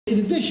In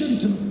addition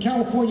to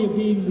California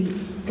being the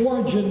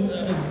origin,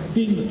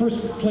 being the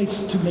first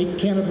place to make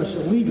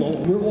cannabis illegal,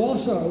 we're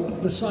also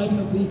the site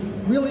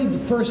of really the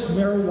first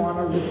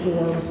marijuana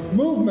reform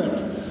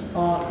movement.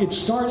 It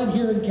started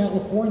here in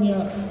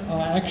California,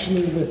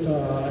 actually with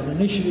an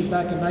initiative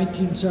back in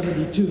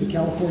 1972, the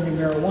California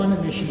Marijuana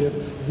Initiative,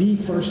 the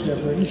first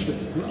ever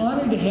initiative. We're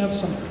honored to have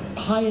some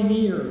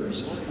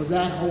pioneers of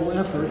that whole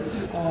effort.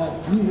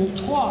 We will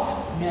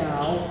talk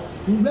now,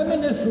 we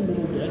reminisce a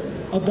little bit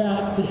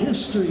about the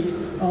history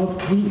of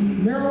the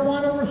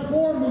marijuana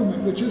reform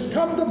movement, which has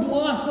come to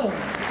blossom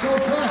so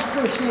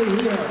prosperously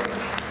here.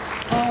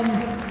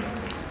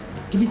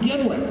 To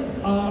begin with,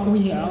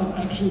 we have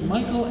actually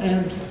Michael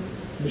and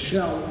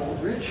Michelle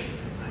Aldrich.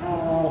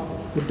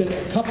 They've been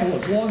a couple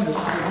as long as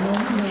I've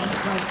known them now.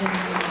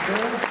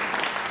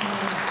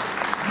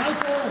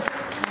 Michael,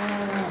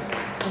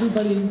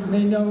 everybody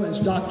may know as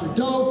Dr.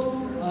 Dope.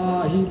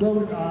 He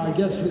wrote, I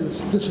guess,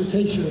 his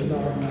dissertation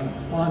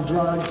on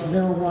drugs,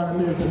 marijuana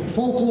myths, and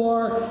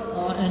folklore,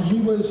 and he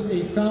was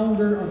a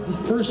founder of the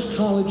first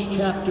college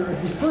chapter of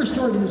the first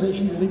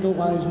organization to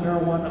legalize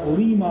marijuana,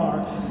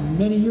 LEMAR,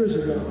 many years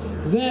ago.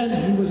 Then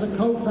he was a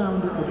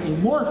co-founder of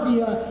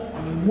Amorphia,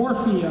 and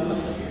Amorphia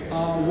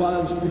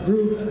was the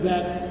group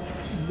that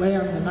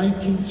ran the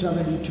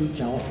 1972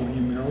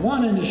 California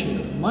Marijuana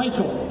Initiative.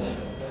 Michael,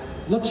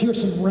 let's hear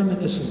some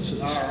reminiscences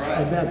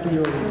about the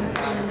early days.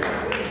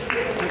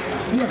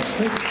 Yes,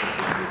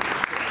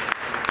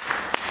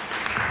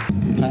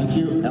 thank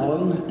you,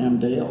 Ellen and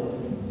Dale,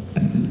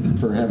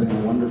 for having a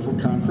wonderful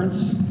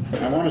conference.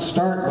 I want to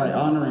start by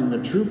honoring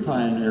the true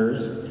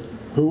pioneers,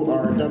 who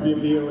are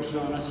W.B.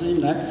 O'Shaughnessy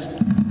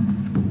next,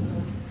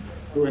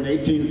 who in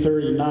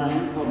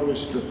 1839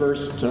 published the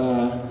first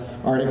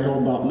article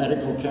about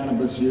medical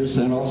cannabis use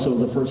and also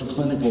the first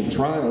clinical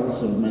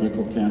trials of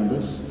medical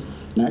cannabis,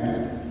 next.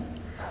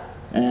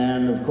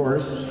 And of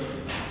course,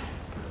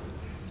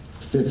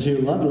 Fitzhugh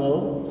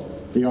Ludlow,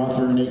 the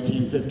author in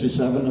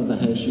 1857 of the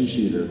Hashish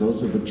Eater.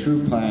 Those are the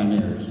true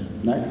pioneers.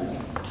 Next.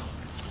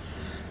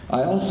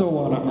 I also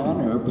want to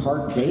honor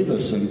Park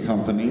Davis and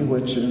Company,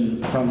 which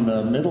from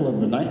the middle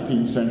of the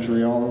 19th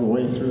century all the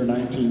way through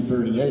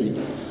 1938,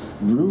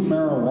 grew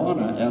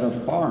marijuana at a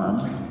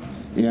farm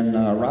in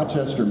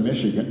Rochester,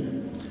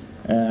 Michigan,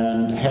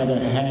 and had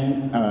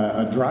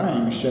a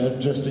drying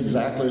shed just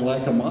exactly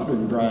like a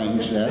modern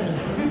drying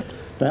shed.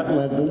 That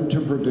led them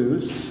to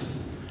produce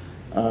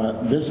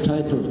this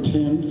type of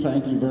tin.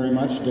 Thank you very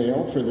much,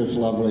 Dale, for this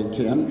lovely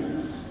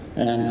tin.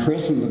 And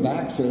Chris in the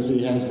back says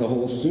he has the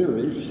whole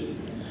series.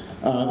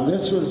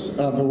 This was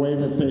the way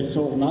that they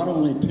sold not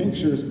only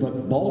tinctures,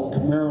 but bulk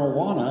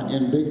marijuana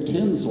in big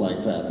tins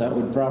like that. That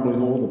would probably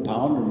hold a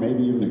pound or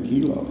maybe even a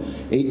kilo.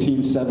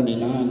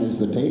 1879 is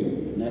the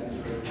date.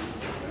 Next.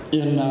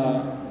 In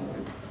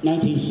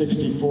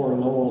 1964,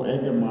 Lowell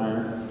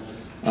Eggemeyer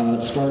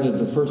started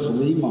the first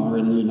LEMAR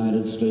in the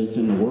United States,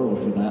 in the world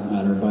for that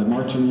matter, by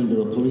marching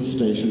into a police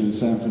station in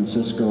San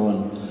Francisco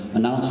and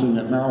announcing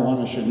that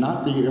marijuana should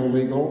not be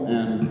illegal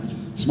and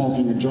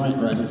smoking a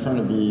joint right in front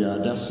of the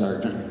desk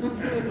sergeant.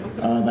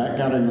 That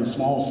got him a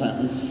small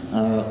sentence.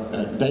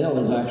 Dale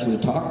has actually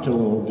talked to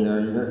Lowell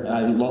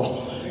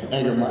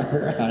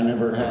Eggemeyer. I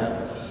never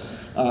have.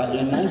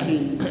 In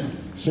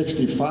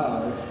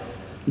 1965,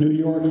 New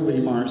York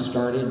LEMAR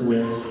started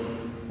with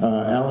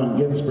Allen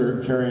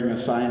Ginsberg carrying a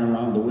sign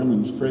around the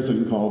women's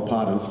prison called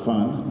Pot is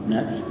Fun.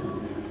 Next.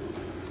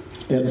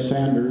 Ed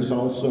Sanders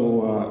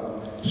also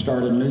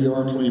started New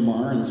York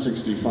LEMAR in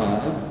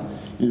 65.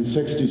 In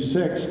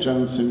 66,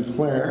 John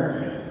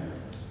Sinclair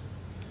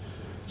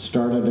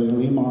started a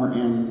LEMAR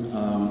in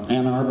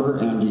Ann Arbor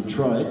and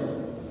Detroit.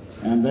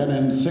 And then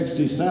in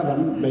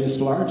 67, based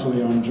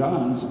largely on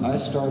John's, I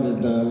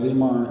started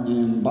LEMAR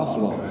in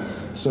Buffalo.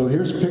 So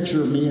here's a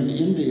picture of me in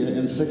India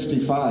in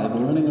 65,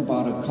 learning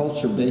about a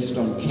culture based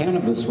on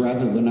cannabis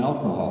rather than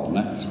alcohol.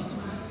 Next.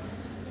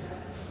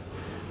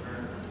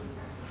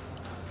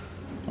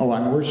 Oh,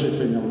 I'm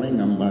worshiping a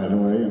lingam, by the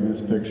way, in this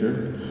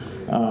picture.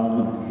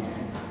 My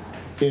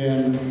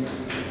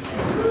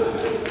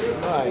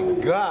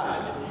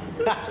God!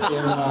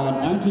 In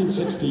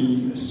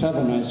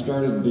 1967, I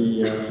started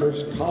the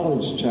first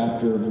college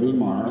chapter of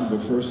LEMAR, the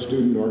first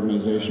student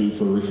organization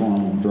for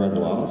reform of drug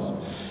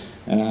laws.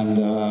 And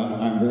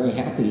I'm very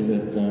happy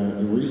that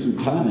in recent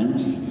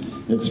times,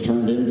 it's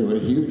turned into a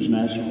huge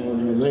national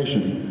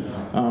organization.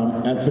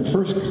 At the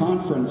first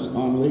conference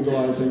on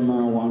legalizing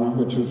marijuana,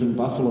 which was in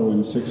Buffalo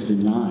in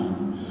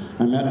 '69,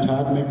 I met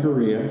Todd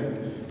McArea.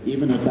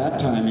 Even at that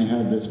time, he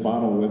had this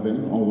bottle with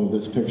him, although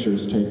this picture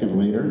is taken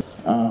later.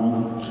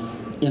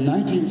 In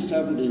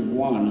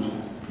 1971,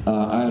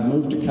 I had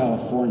moved to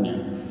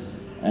California,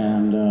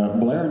 and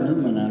Blair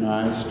Newman and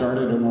I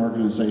started an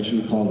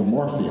organization called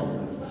Amorphia.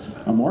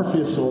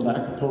 Amorphia sold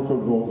Acapulco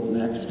Gold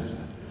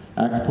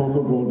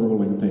Acapulco Gold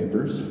rolling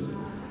papers.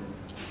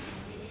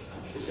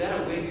 Is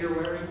that a wig you're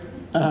wearing?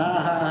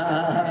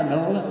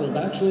 No, that was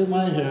actually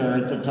my hair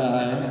at the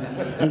time.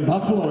 In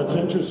Buffalo, it's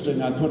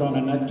interesting, I put on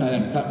a necktie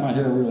and cut my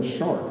hair real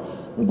short.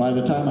 But by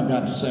the time I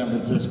got to San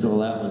Francisco,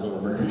 that was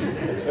over.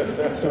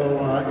 So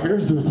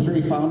here's the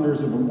three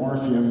founders of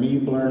Amorphia, me,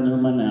 Blair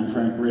Newman, and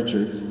Frank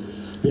Richards.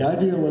 The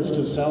idea was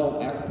to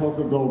sell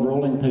Acapulco Gold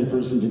rolling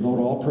papers and devote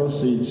all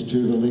proceeds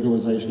to the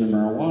legalization of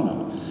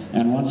marijuana.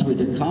 And once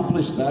we'd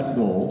accomplished that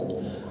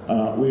goal,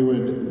 we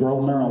would grow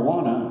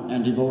marijuana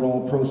and devote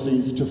all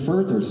proceeds to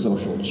further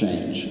social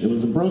change. It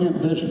was a brilliant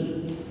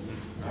vision,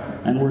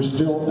 and we're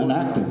still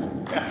enacting it.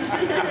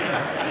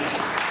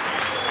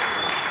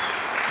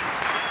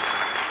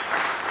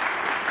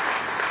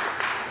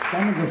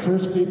 Some of the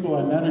first people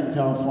I met in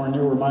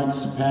California were Mike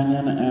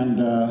Stepanian and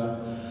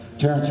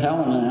Terrence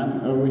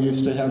Hallinan. We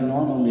used to have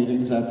normal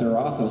meetings at their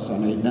office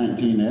on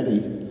 819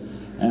 Eddy.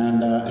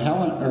 And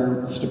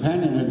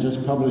Stepanian had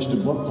just published a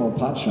book called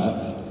Pot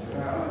Shots.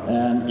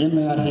 And in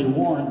that he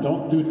warned,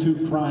 don't do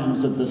two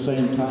crimes at the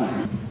same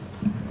time.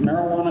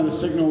 Marijuana, the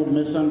signal of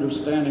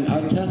misunderstanding.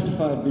 I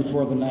testified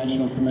before the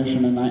National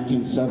Commission in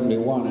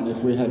 1971, and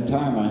if we had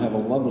time, I have a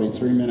lovely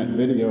 3-minute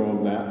video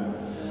of that.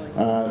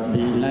 The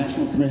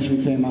National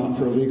Commission came out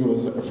for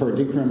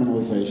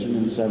decriminalization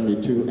in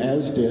 '72,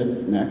 as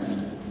did, next,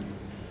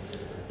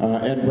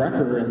 Ed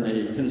Brecker in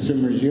the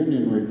Consumers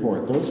Union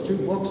report. Those two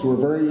books were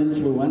very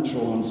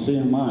influential on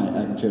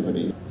CMI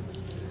activity.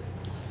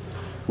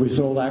 We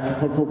sold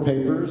Acapulco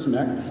papers,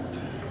 next.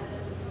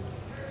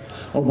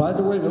 Oh, by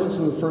the way, those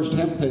are the first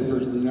hemp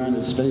papers in the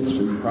United States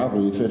for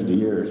probably 50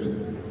 years.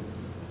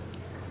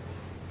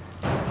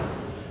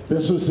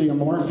 This was the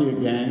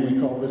Amorphia gang. We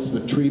call this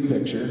the tree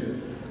picture.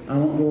 I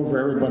won't go over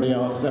everybody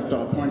else, except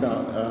I'll point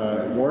out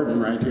Gordon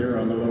right here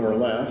on the lower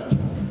left,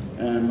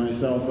 and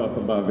myself up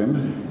above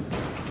him.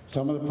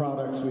 Some of the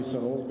products we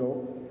sold,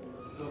 go.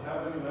 Still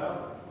have any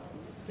left?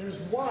 There's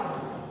one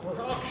for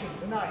auction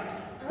tonight.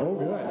 Oh,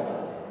 good.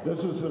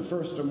 This is the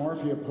first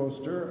Amorphia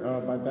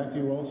poster by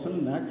Becky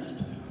Wilson.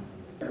 Next.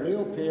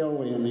 Leo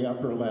Paoli in the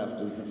upper left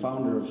is the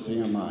founder of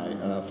CMI,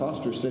 a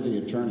Foster City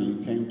attorney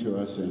who came to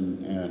us in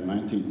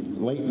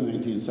late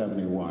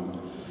 1971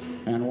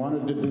 and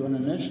wanted to do an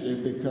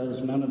initiative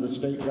because none of the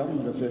state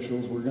government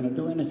officials were going to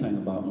do anything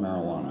about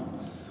marijuana.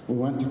 We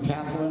went to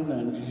Kaplan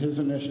and his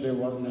initiative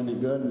wasn't any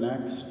good.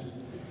 Next.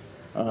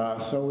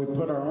 So we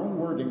put our own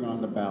wording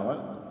on the ballot,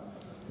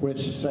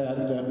 which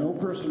said that no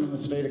person in the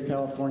state of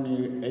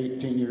California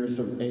 18 years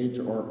of age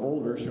or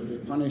older should be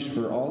punished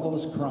for all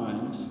those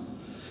crimes.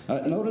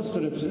 Notice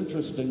that it's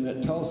interesting that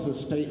it tells the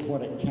state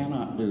what it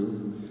cannot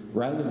do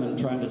rather than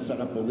trying to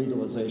set up a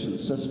legalization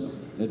system.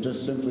 It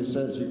just simply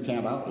says you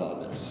can't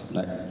outlaw this.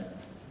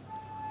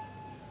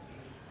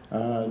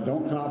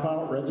 Don't cop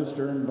out,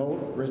 register and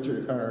vote.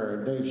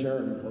 Dave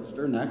Sheridan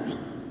poster. Next.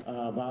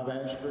 Bob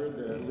Ashford,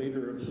 the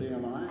leader of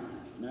CMI.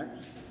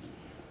 Next.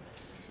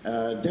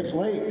 Dick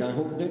Lake, I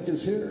hope Dick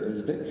is here.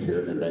 Is Dick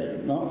here today?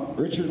 No.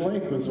 Richard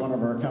Lake was one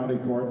of our county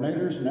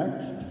coordinators.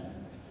 Next.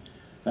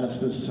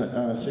 That's the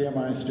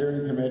CMI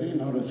steering committee.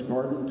 Notice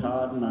Gordon,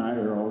 Todd, and I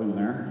are all in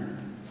there.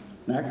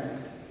 Next.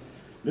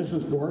 This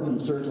is Gordon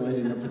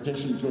circulating a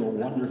petition to a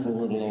wonderful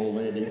little old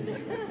lady.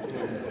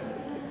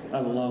 I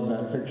love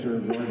that picture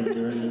of Gordon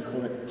doing this.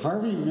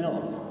 Harvey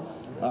Milk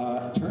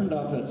turned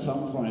up at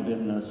some point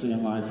in the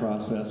CMI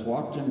process,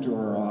 walked into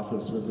our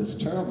office with this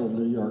terrible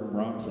New York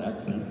Bronx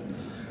accent,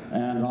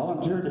 and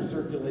volunteered to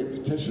circulate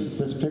petitions.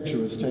 This picture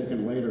was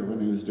taken later when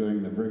he was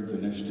doing the Briggs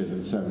Initiative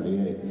in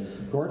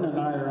 '78. Gordon and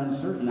I are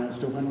uncertain as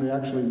to when we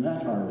actually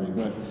met Harvey,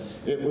 but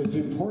it was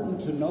important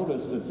to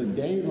notice that the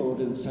gay vote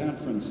in San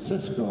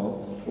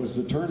Francisco was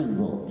the turning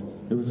vote.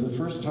 It was the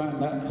first time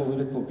that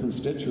political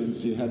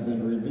constituency had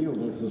been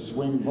revealed as a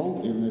swing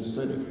vote in this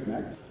city.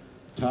 Next.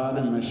 Todd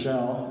and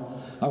Michelle.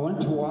 I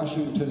went to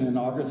Washington in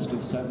August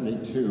of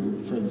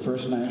 '72 for the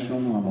first National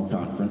NORML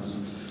Conference.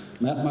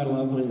 Met my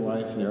lovely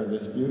wife there.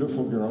 This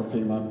beautiful girl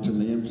came up to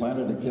me and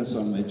planted a kiss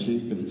on my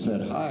cheek and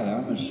said, "Hi,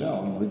 I'm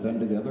Michelle," and we've been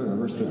together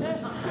ever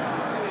since.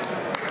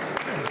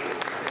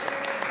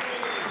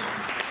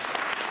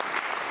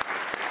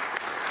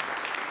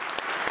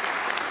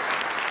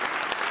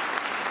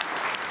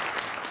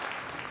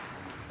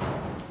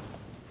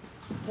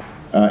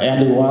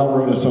 Andy Weil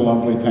wrote us a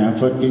lovely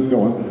pamphlet. Keep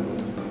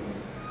going.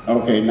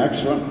 Okay,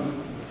 next one.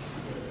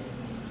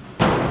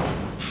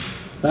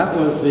 That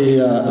was the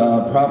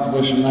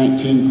Proposition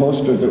 19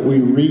 poster that we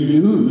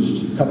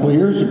reused a couple of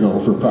years ago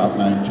for Prop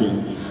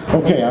 19.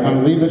 Okay, I'm going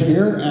to leave it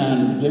here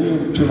and give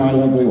it to my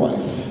lovely wife.